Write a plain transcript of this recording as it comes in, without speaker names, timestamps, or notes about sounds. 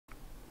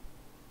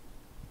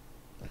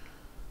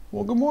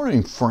Well, good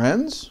morning,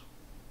 friends.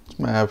 It's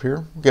Mav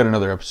here. We've got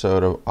another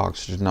episode of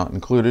Oxygen Not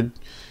Included.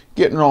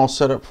 Getting it all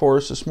set up for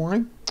us this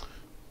morning.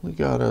 We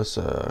got us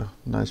a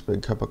nice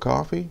big cup of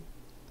coffee.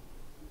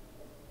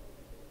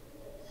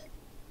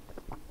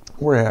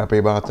 We're happy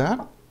about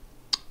that.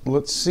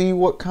 Let's see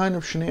what kind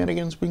of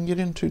shenanigans we can get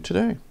into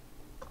today.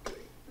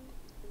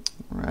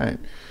 All right.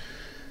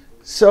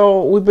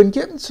 So we've been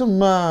getting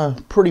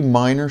some pretty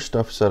minor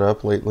stuff set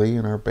up lately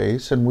in our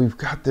base, and we've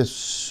got this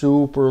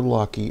super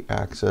lucky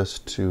access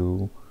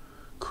to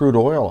crude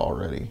oil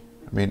already.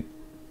 I mean,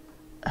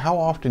 how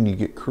often do you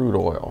get crude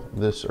oil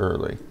this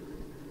early?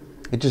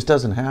 It just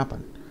doesn't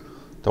happen.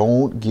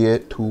 Don't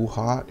get too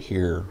hot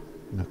here,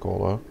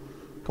 Nicola.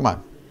 Come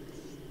on.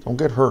 Don't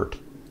get hurt.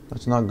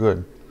 That's not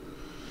good.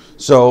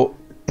 So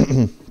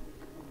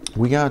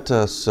we got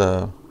us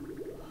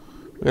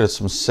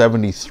some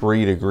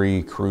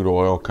 73-degree crude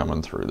oil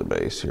coming through the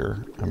base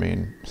here. I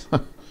mean,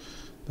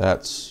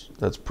 that's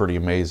pretty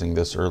amazing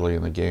this early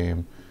in the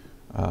game.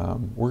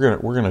 We're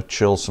gonna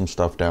chill some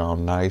stuff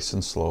down nice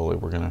and slowly.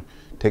 We're gonna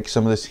take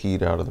some of this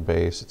heat out of the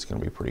base. It's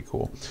gonna be pretty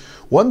cool.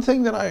 One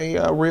thing that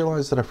I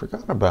realized that I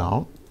forgot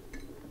about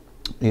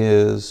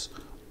is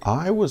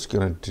I was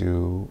gonna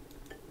do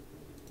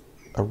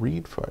a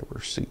reed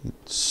fiber seed.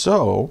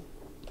 So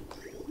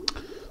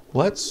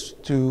let's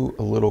do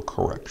a little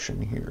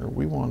correction here.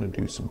 We want to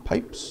do some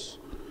pipes.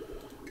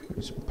 Give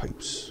me some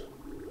pipes.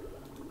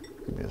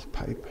 Give me this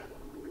pipe.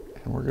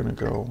 And we're going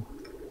to go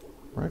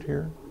right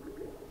here.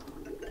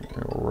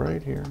 Go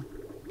right here.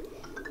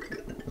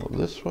 Go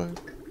this way.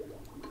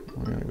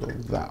 We're going to go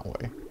that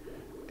way.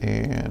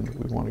 And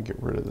we want to get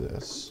rid of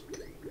this.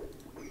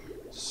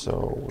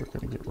 So we're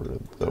going to get rid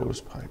of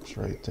those pipes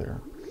right there.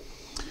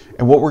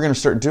 And what we're going to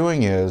start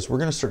doing is we're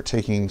going to start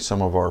taking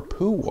some of our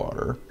poo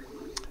water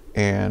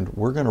and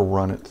we're going to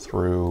run it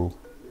through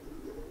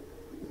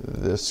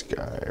this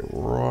guy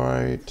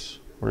right.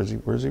 Where is he?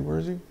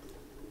 That.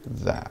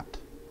 We're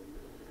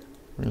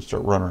going to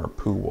start running our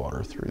poo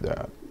water through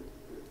that.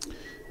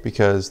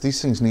 Because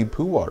these things need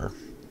poo water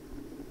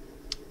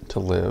to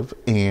live.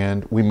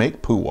 And we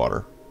make poo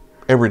water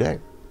every day.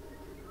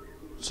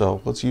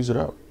 So let's use it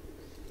up.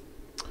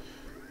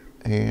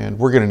 And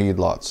we're going to need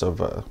lots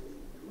of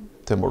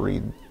thimble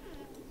reed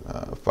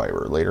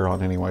fiber later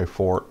on anyway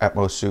for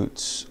Atmos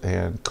suits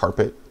and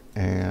carpet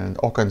and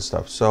all kinds of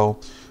stuff. So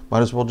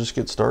might as well just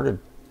get started.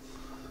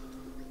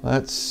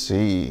 Let's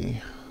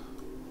see.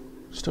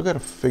 Still got to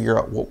figure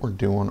out what we're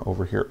doing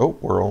over here. Oh,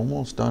 we're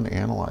almost done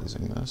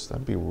analyzing this.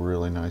 That'd be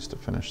really nice to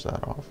finish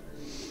that off.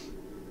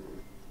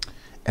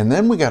 And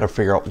then we got to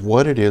figure out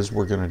what it is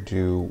we're going to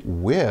do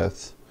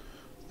with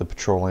the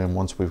petroleum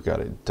once we've got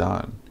it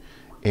done.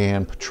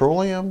 And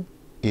petroleum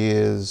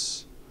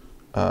is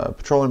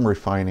petroleum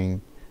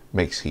refining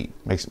makes heat,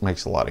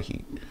 makes a lot of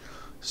heat.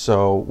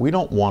 So we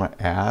don't want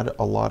to add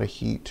a lot of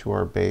heat to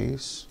our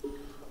base.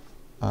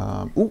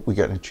 Ooh, we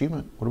got an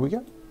achievement. What do we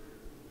get?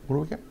 What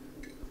do we get?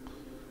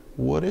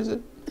 What is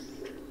it?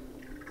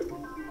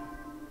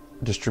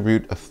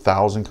 Distribute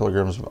 1,000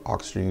 kilograms of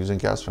oxygen using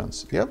gas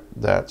vents. Yep,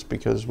 that's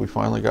because we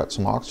finally got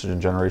some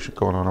oxygen generation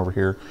going on over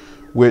here,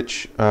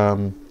 which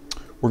we're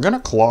going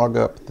to clog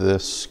up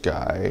this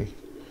guy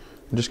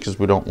just because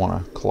we don't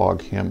want to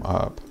clog him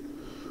up.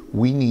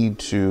 We need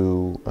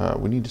to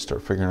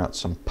start figuring out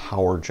some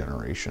power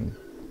generation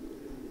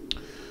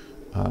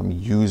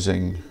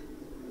using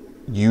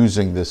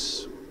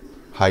this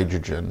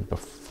hydrogen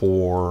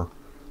before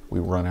we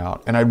run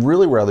out. And I'd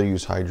really rather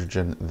use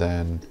hydrogen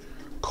than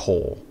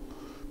coal,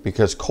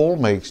 because coal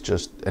makes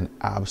just an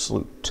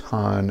absolute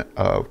ton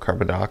of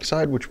carbon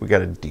dioxide, which we got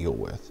to deal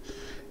with.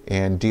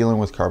 And dealing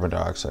with carbon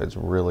dioxide is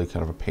really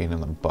kind of a pain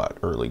in the butt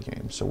early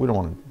game, so we don't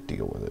want to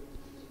deal with it.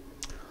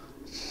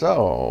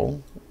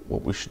 So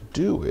what we should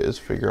do is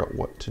figure out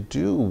what to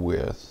do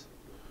with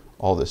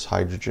all this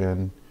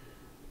hydrogen.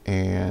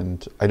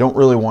 And I don't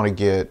really want to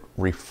get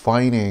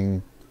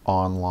refining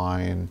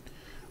online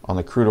on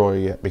the crude oil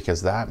yet,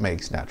 because that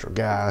makes natural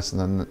gas,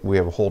 and then we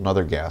have a whole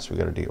nother gas we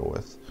got to deal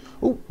with.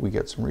 Oh, we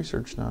got some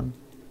research done.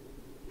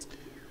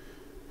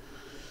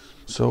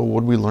 So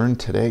what did we learn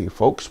today,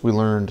 folks? We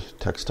learned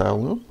textile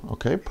loom.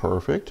 Okay,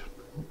 perfect.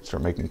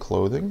 Start making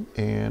clothing,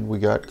 and we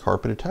got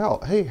carpeted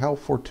tile. Hey, how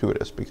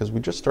fortuitous, because we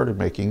just started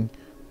making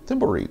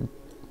thimble reed.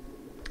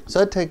 So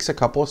that takes a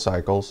couple of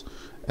cycles,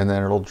 and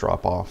then it'll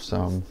drop off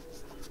some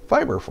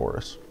fiber for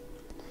us.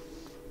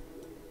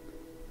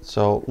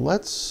 So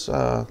let's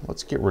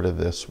get rid of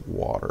this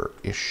water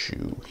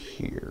issue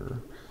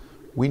here.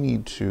 We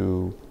need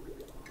to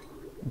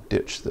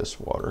ditch this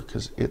water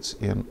because it's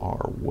in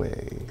our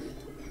way.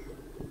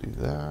 We'll do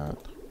that.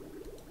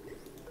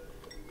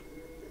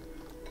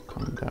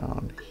 Come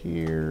down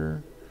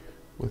here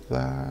with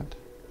that,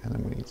 and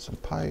then we need some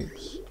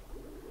pipes.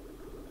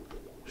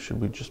 Should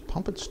we just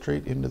pump it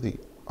straight into the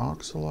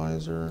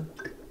oxylizer?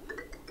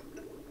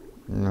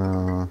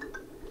 No,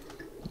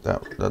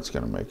 that's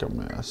gonna make a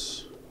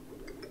mess.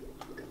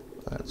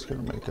 That's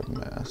gonna make a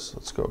mess.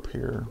 Let's go up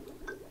here.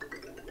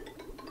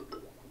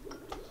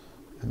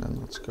 And then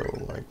let's go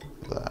like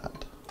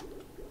that.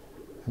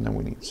 And then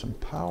we need some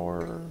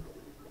power.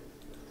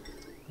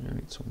 We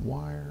need some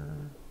wire.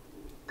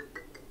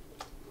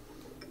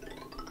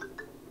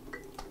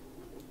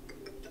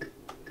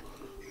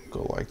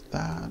 Go like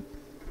that.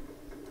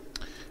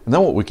 And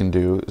then what we can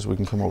do is we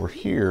can come over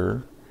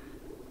here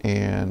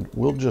and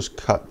we'll just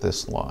cut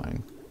this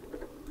line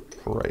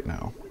for right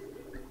now,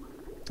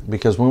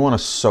 because we want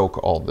to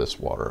soak all this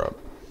water up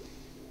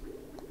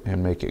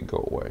and make it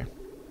go away.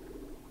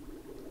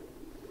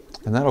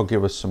 And that'll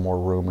give us some more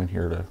room in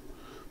here to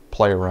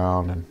play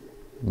around and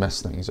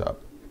mess things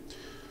up.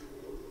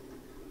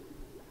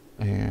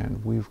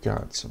 And we've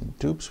got some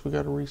dupes we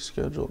got to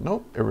reschedule.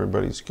 Nope,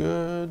 everybody's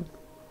good.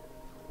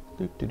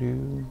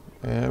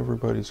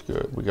 Everybody's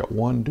good. We got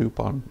one dupe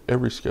on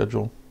every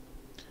schedule,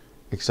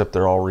 except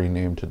they're all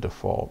renamed to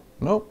default.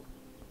 Nope.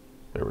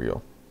 There we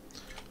go.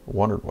 I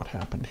wondered what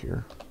happened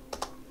here.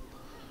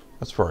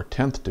 That's for our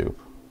 10th dupe.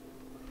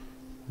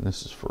 And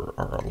this is for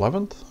our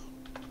 11th.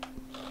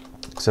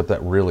 Except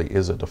that really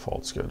is a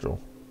default schedule.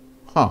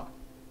 Huh.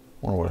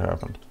 Wonder what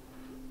happened.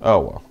 Oh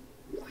well.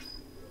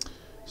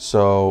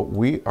 So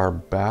we are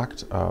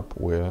backed up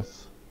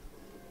with,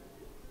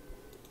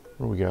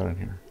 what do we got in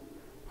here?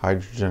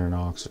 Hydrogen and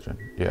oxygen.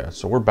 Yeah,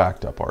 so we're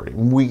backed up already.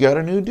 We got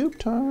a new dupe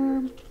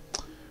time.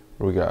 What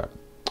do we got?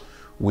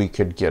 We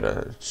could get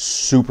a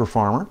super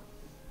farmer.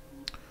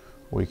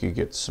 We could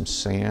get some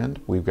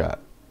sand. We've got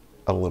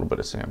a little bit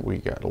of sand. We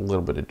got a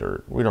little bit of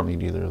dirt. We don't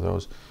need either of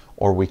those.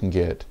 Or we can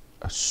get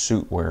a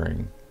suit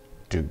wearing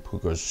dupe who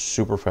goes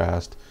super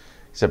fast,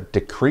 except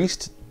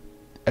decreased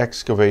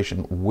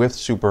excavation with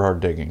super hard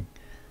digging.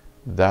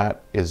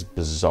 That is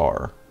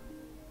bizarre.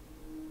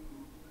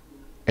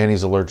 And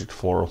he's allergic to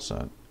floral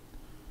scent.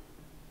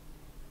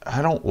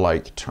 I don't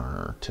like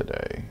Turner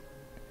today.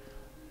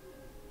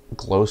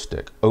 Glow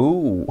stick.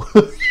 Oh,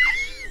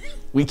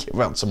 we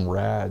give out some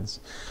rads.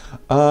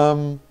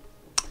 You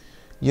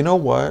know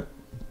what?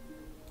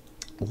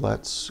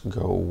 Let's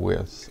go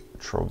with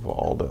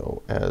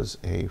Travaldo as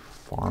a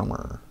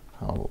farmer.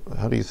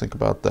 How do you think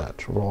about that,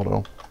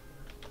 Travaldo?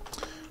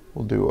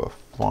 We'll do a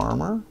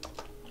farmer.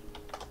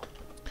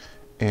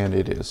 And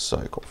it is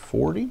cycle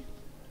 40.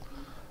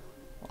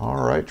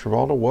 All right,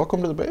 Travaldo,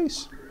 welcome to the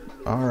base.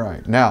 All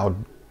right, now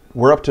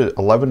we're up to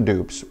 11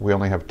 dupes. We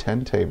only have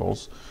 10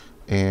 tables.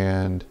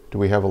 And do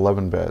we have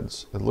 11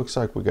 beds? It looks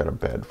like we got a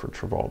bed for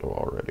Travaldo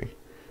already.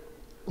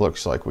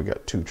 Looks like we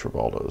got 2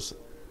 Travaldos.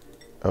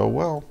 Oh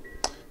well,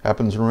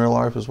 happens in real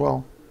life as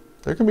well.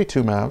 There can be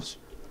 2 Mavs.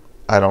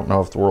 I don't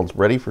know if the world's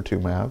ready for 2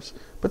 Mavs,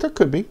 but there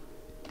could be.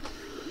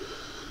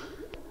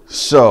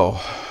 So,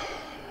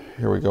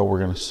 here we go. We're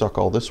gonna suck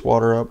all this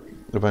water up.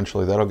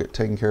 Eventually that'll get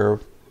taken care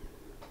of.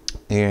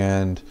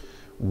 And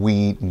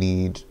we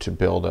need to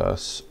build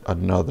us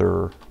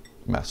another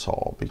mess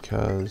hall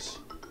because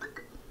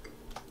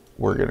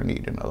we're gonna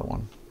need another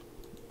one.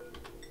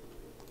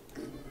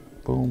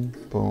 Boom,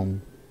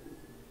 boom,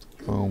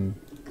 boom,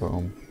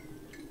 boom.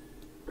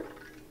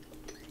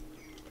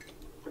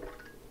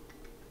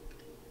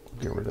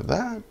 Get rid of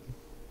that.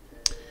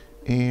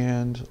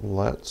 And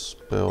let's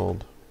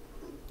build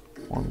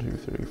 1, 2,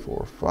 3,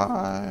 4,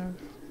 5.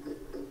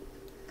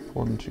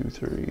 1, 2,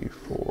 3,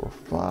 4,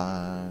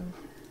 5.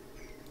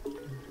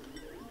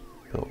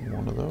 Build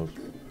one of those.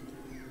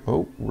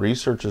 Oh,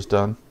 research is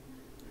done.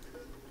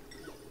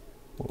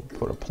 We'll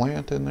put a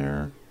plant in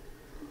there.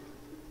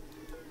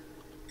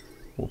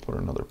 We'll put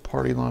another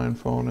party line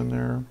phone in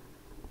there.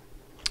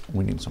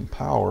 We need some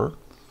power.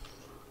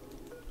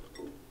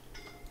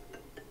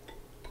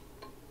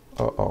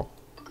 Uh-oh.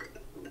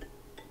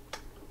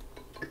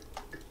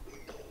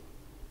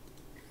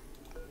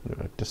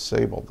 Did I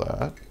disable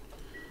that?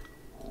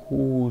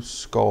 Who's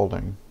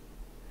scalding?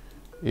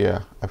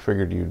 Yeah, I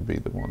figured you'd be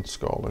the one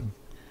scalding.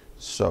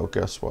 So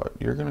guess what?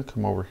 You're gonna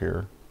come over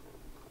here.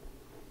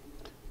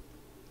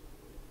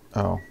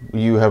 Oh,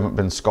 you haven't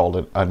been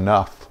scalded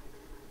enough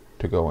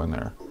to go in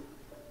there.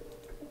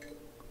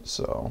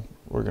 So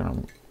we're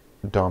gonna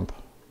dump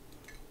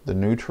the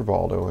new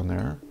Travaldo in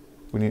there.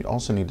 We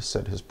also need to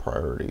set his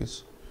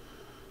priorities.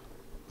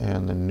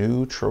 And the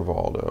new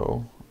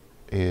Travaldo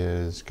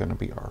is gonna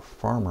be our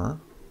farmer.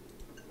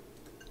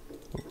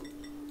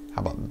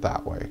 How about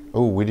that way?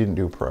 Oh, we didn't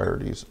do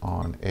priorities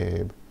on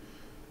Abe.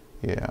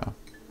 Yeah.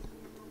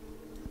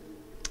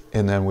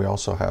 And then we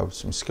also have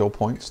some skill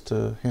points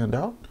to hand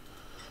out.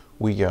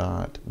 We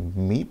got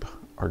Meep,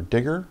 our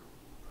digger.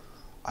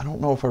 I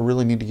don't know if I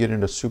really need to get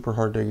into super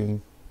hard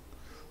digging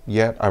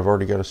yet. I've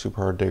already got a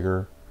super hard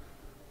digger.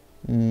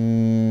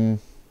 Yeah,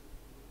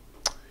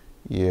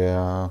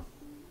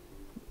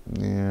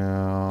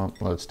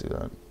 let's do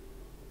that.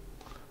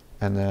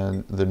 And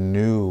then the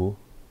new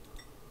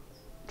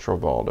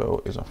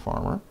Travaldo is a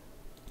farmer.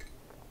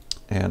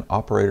 And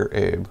Operator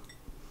Abe,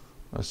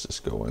 let's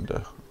just go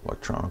into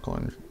electronical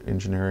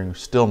engineering.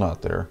 Still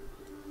not there.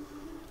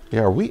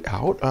 Yeah, are we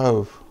out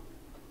of...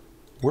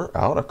 We're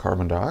out of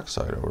carbon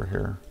dioxide over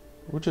here,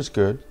 which is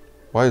good.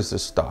 Why is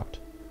this stopped?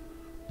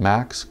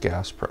 Max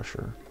gas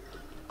pressure.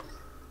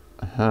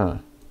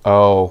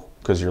 Oh,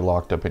 because you're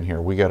locked up in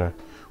here. We gotta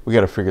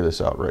figure this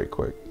out right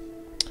quick.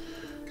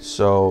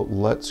 So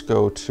let's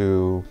go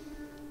to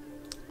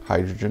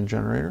hydrogen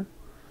generator,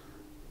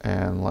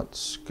 and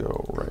let's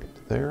go right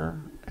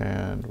there,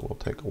 and we'll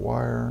take a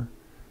wire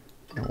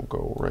and we'll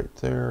go right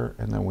there,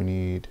 and then we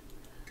need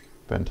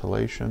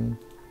ventilation,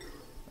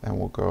 and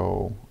we'll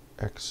go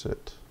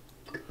exit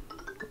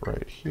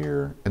right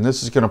here. And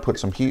this is going to put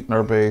some heat in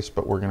our base,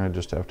 but we're going to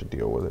just have to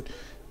deal with it.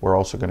 We're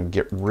also going to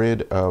get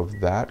rid of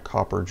that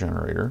copper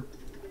generator,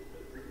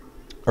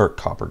 or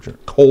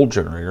coal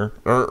generator,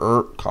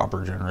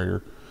 copper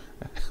generator.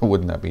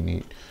 Wouldn't that be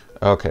neat?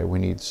 Okay, we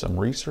need some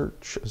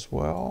research as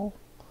well.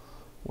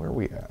 Where are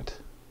we at?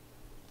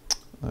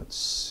 Let's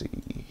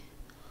see.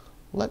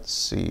 Let's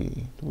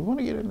see. Do we want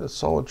to get into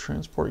solid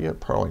transport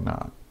yet? Probably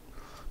not.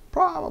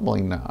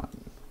 Probably not.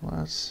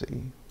 Let's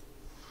see.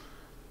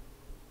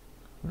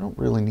 We don't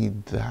really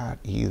need that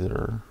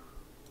either.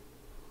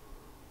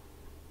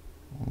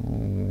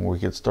 We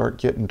could start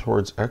getting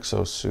towards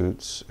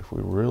exosuits if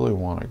we really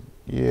want to.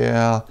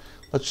 Yeah,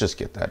 let's just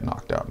get that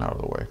knocked out and out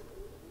of the way.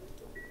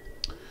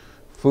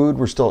 Food,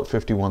 we're still at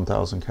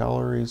 51,000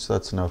 calories.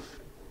 That's enough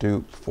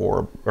food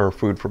for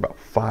about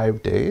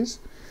 5 days,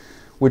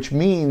 which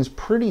means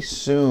pretty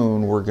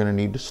soon we're going to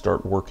need to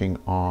start working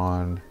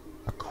on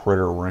a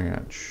critter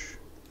ranch,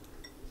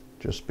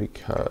 just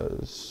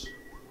because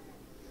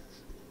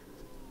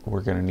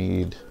we're going to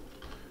need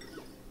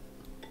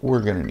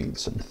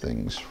some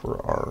things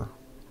for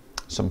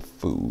some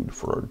food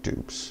for our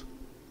dupes.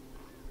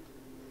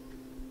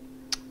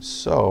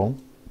 So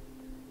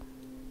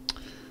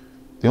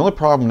the only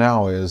problem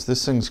now is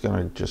this thing's going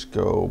to just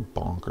go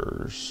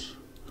bonkers.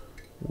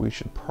 We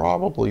should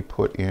probably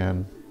put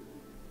in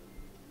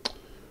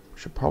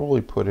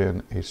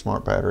a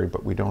smart battery,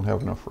 but we don't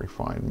have enough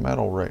refined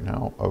metal right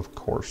now. Of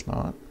course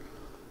not.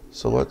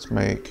 So let's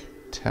make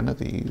 10 of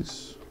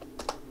these.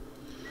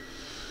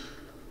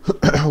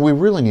 We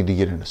really need to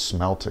get into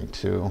smelting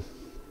too.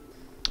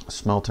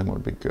 Smelting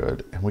would be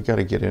good. And we got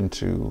to get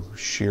into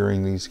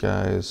shearing these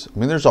guys. I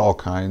mean, there's all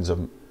kinds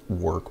of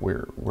work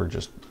we're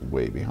just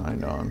way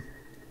behind on.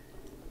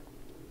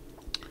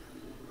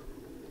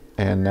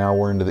 And now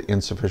we're into the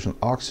insufficient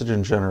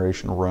oxygen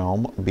generation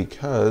realm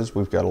because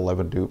we've got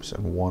 11 dupes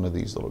and one of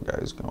these little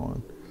guys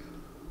going.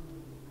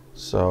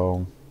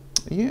 So,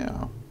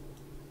 yeah,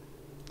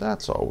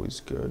 that's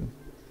always good.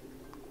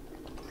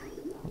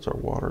 How's our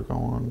water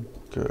going?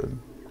 Good.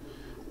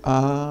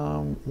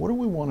 What do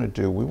we want to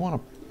do? We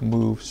want to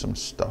move some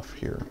stuff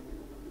here.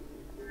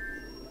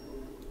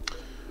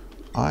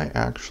 I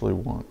actually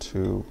want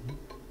to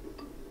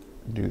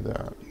do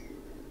that.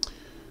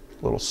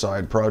 Little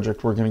side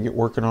project we're going to get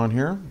working on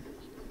here.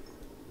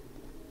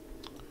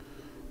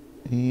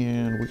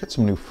 And we got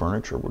some new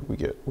furniture. What did we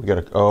get? We got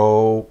a,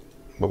 oh,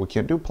 but we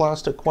can't do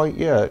plastic quite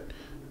yet.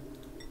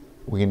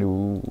 We can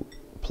do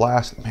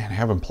plastic. Man,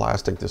 having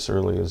plastic this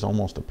early is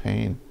almost a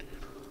pain.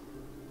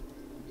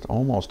 It's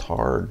almost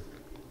hard.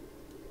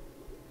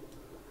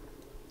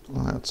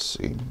 Let's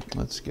see.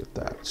 Let's get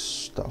that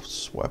stuff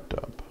swept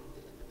up,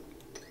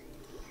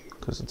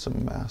 because it's a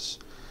mess.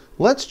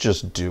 Let's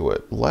just do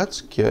it. Let's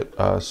get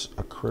us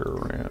a critter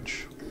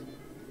ranch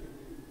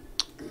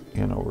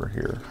in over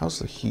here. How's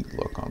the heat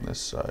look on this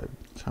side?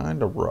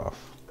 Kind of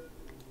rough.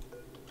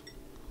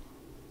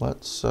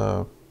 Let's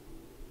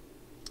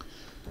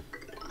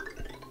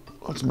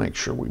make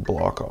sure we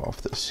block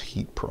off this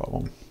heat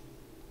problem.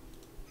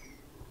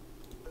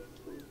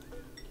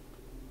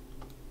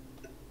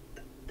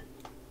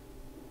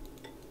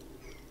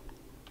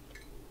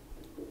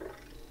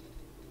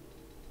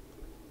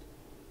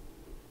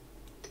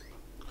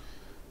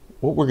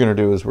 What we're going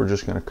to do is we're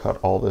just going to cut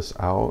all this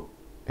out,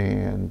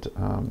 and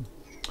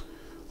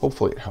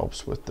hopefully it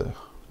helps with the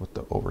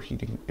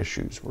overheating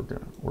issues we're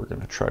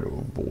gonna try to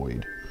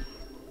avoid.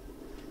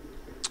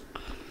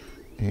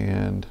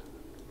 And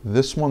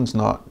this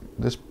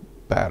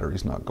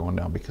battery's not going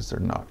down because they're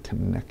not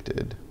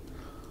connected.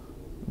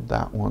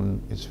 That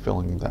one is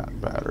filling that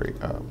battery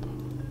up.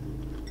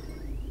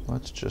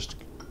 Let's just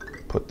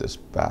put this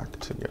back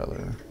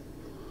together.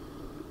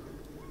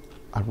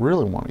 I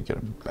really want to get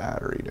a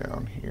battery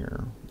down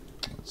here.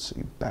 Let's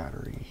see,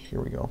 battery,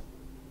 here we go.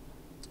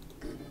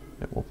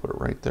 And we'll put it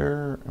right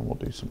there, and we'll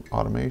do some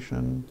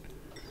automation.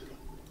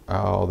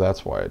 Oh,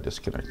 that's why I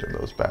disconnected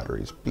those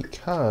batteries,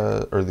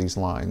 or these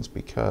lines,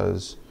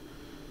 because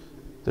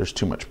there's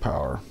too much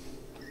power.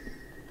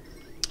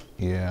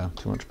 Yeah,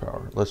 too much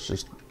power. Let's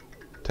just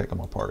take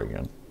them apart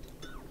again.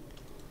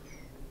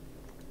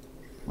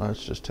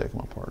 Let's just take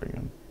them apart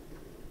again.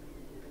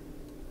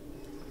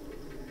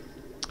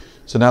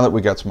 So now that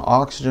we got some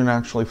oxygen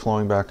actually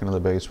flowing back into the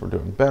base, we're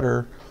doing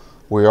better.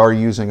 We are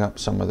using up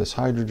some of this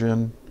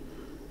hydrogen,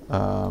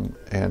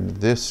 and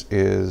this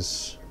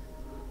is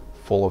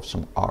full of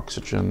some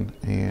oxygen,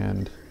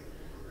 and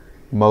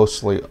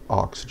mostly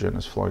oxygen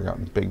is flowing out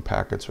in big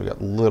packets. We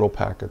got little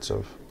packets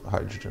of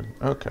hydrogen.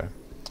 Okay,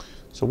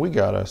 so we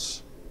got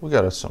us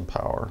some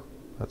power.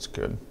 That's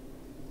good.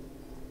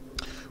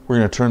 We're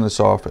going to turn this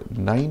off at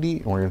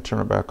 90, and we're going to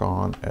turn it back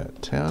on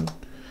at 10.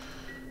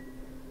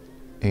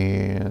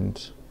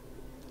 And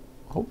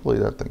hopefully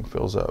that thing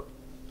fills up.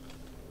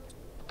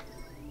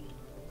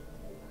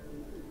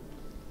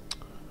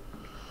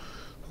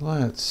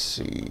 let's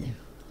see.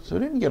 So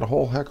we didn't get a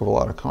whole heck of a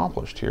lot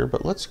accomplished here,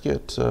 but let's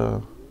get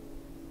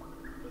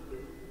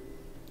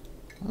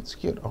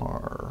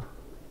our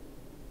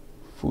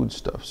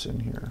foodstuffs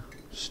in here.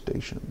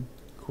 Station,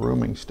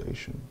 grooming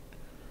station.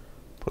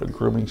 Put a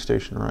grooming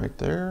station right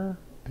there,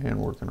 and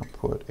we're going to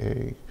put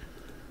a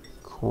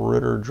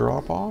critter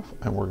drop off,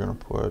 and we're going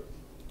to put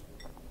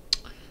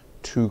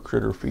 2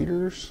 critter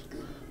feeders,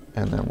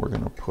 and then we're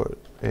going to put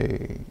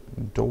a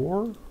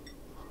door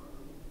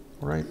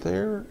right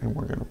there, and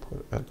we're going to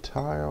put a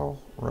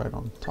tile right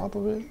on top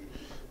of it.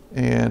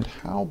 And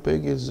how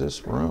big is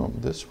this room?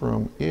 This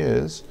room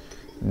is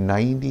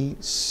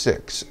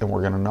 96, and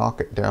we're going to knock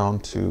it down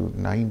to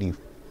 90.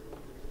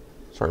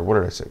 Sorry, what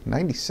did I say?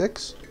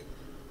 96?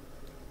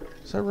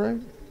 Is that right?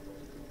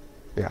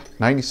 Yeah,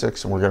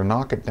 96, and we're going to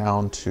knock it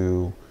down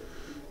to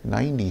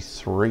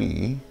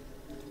 93.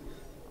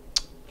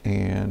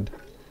 And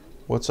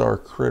what's our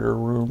critter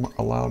room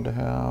allowed to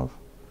have?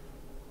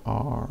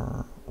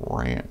 Our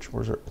ranch.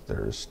 Where's it?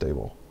 There's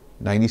stable.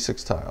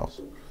 96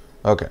 tiles.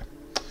 Okay.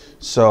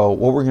 So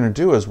what we're going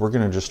to do is we're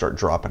going to just start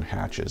dropping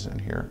hatches in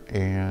here.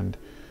 And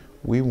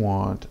we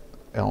want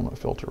element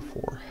filter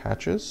for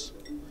hatches.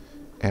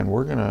 And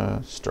we're going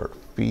to start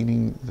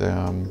feeding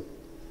them.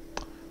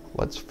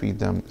 Let's feed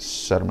them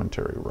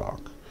sedimentary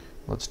rock.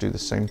 Let's do the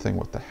same thing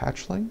with the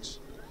hatchlings.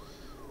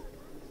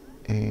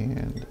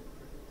 And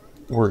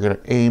we're going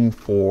to aim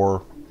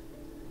for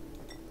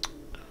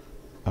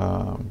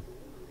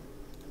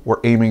we're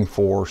aiming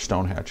for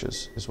stone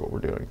hatches is what we're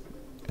doing.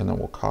 And then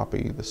we'll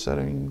copy the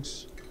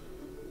settings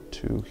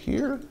to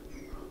here.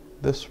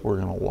 This, we're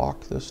going to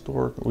lock this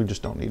door. We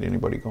just don't need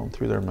anybody going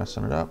through there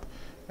messing it up.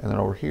 And then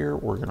over here,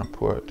 we're going to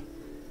put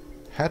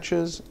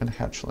hatches and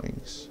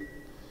hatchlings.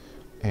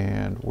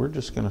 And we're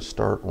just going to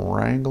start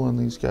wrangling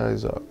these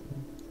guys up.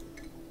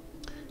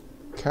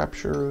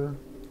 Capture.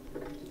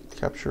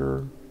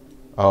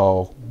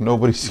 Oh,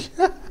 nobody's...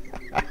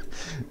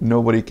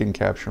 Nobody can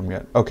capture them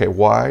yet. Okay,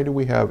 why do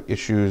we have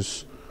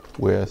issues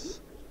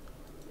with...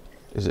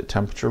 Is it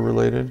temperature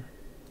related?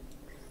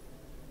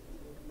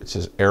 It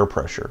says air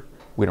pressure.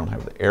 We don't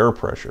have the air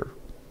pressure.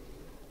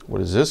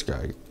 What is this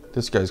guy?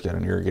 This guy's got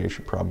an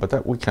irrigation problem, but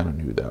that we kind of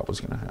knew that was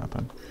going to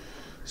happen.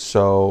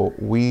 So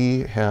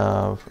we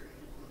have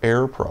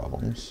air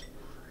problems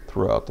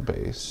throughout the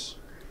base.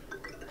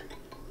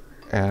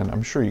 And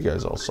I'm sure you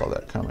guys all saw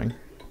that coming.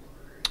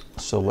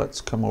 So let's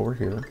come over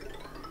here.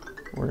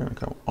 We're going to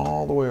come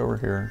all the way over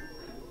here,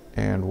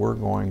 and we're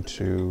going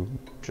to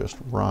just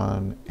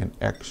run an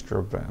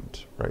extra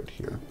vent right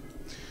here.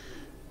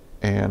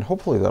 And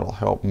hopefully that'll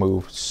help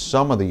move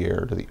some of the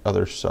air to the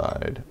other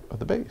side of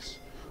the base.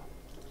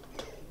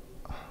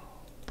 Oh,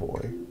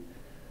 boy.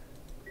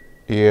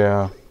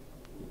 Yeah,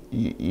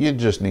 you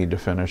just need to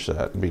finish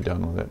that and be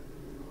done with it.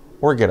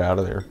 Or get out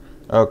of there.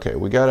 Okay,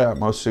 we got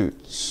Atmos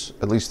suits,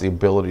 at least the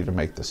ability to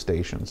make the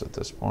stations at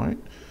this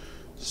point.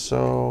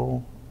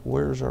 So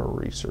where's our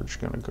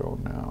research going to go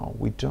now?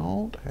 We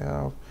don't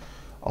have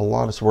a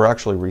lot of... So we're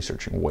actually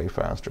researching way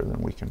faster than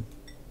we can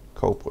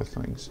cope with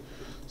things.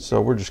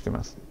 So we're just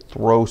going to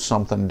throw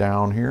something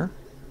down here.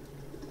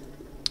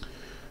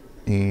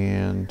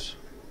 And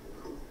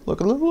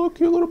look, a little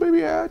cute little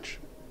baby hatch.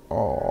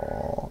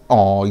 Oh,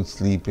 oh, he's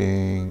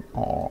sleeping.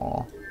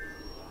 Oh.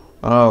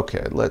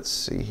 Okay, let's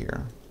see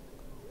here.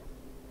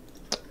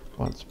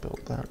 Let's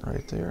build that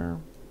right there.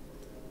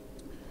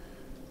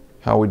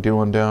 How we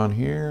doing down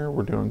here?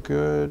 We're doing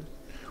good.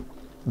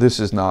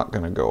 This is not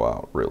going to go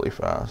out really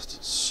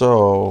fast.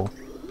 So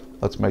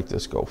let's make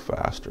this go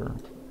faster.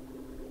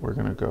 We're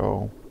going to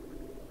go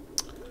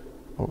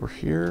over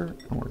here,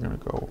 and we're going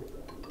to go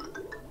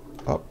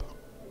up.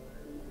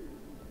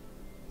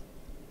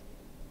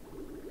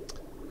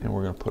 And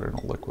we're going to put in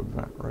a liquid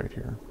vent right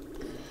here,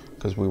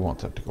 because we want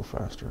that to go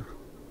faster.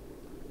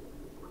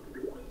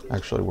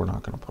 Actually, we're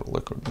not going to put a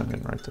liquid vent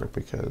in right there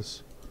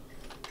because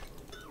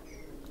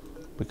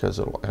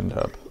it'll end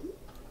up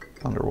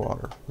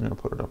underwater. We're going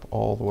to put it up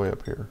all the way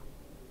up here.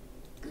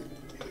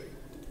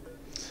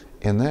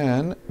 And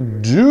then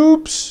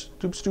Dupes.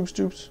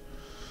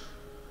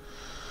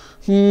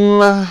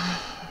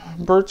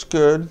 Bert's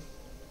good.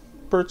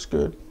 Bert's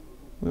good.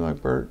 We like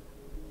Bert.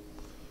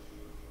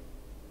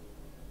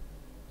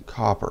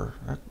 Copper.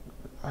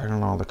 I don't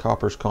know. The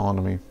copper's calling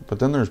to me. But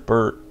then there's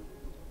Bert.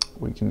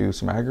 We can do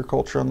some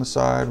agriculture on the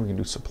side. We can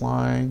do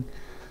supplying.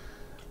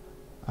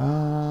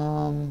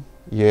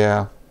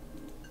 Yeah.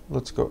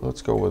 Let's go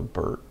with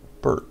Bert.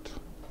 Bert.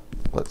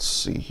 Let's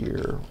see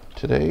here.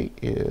 Today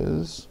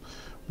is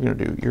you're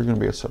gonna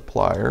be a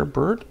supplier,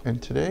 Bert,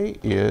 and today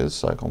is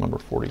cycle number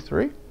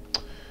 43.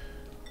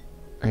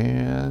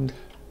 And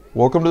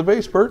welcome to the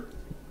base, Bert.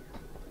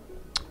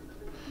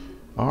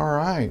 All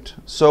right.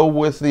 So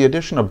with the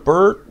addition of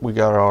Bert, we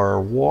got our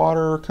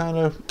water kind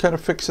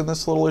of fixing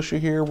this little issue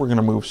here. We're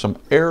gonna move some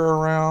air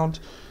around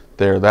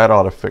there. That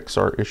ought to fix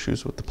our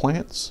issues with the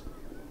plants.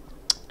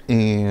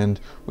 And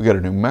we got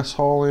a new mess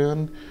hall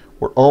in.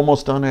 We're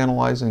almost done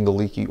analyzing the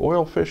leaky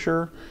oil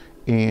fissure,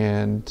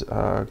 and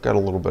got a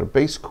little bit of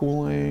base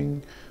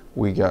cooling.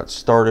 We got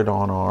started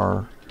on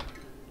our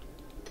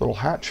Little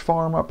hatch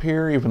farm up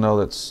here, even though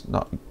that's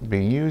not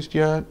being used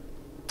yet.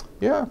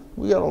 Yeah,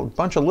 we got a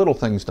bunch of little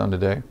things done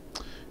today.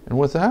 And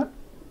with that,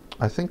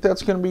 I think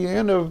that's going to be the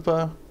end of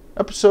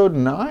episode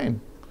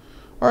 9.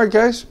 All right,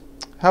 guys,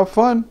 have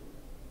fun.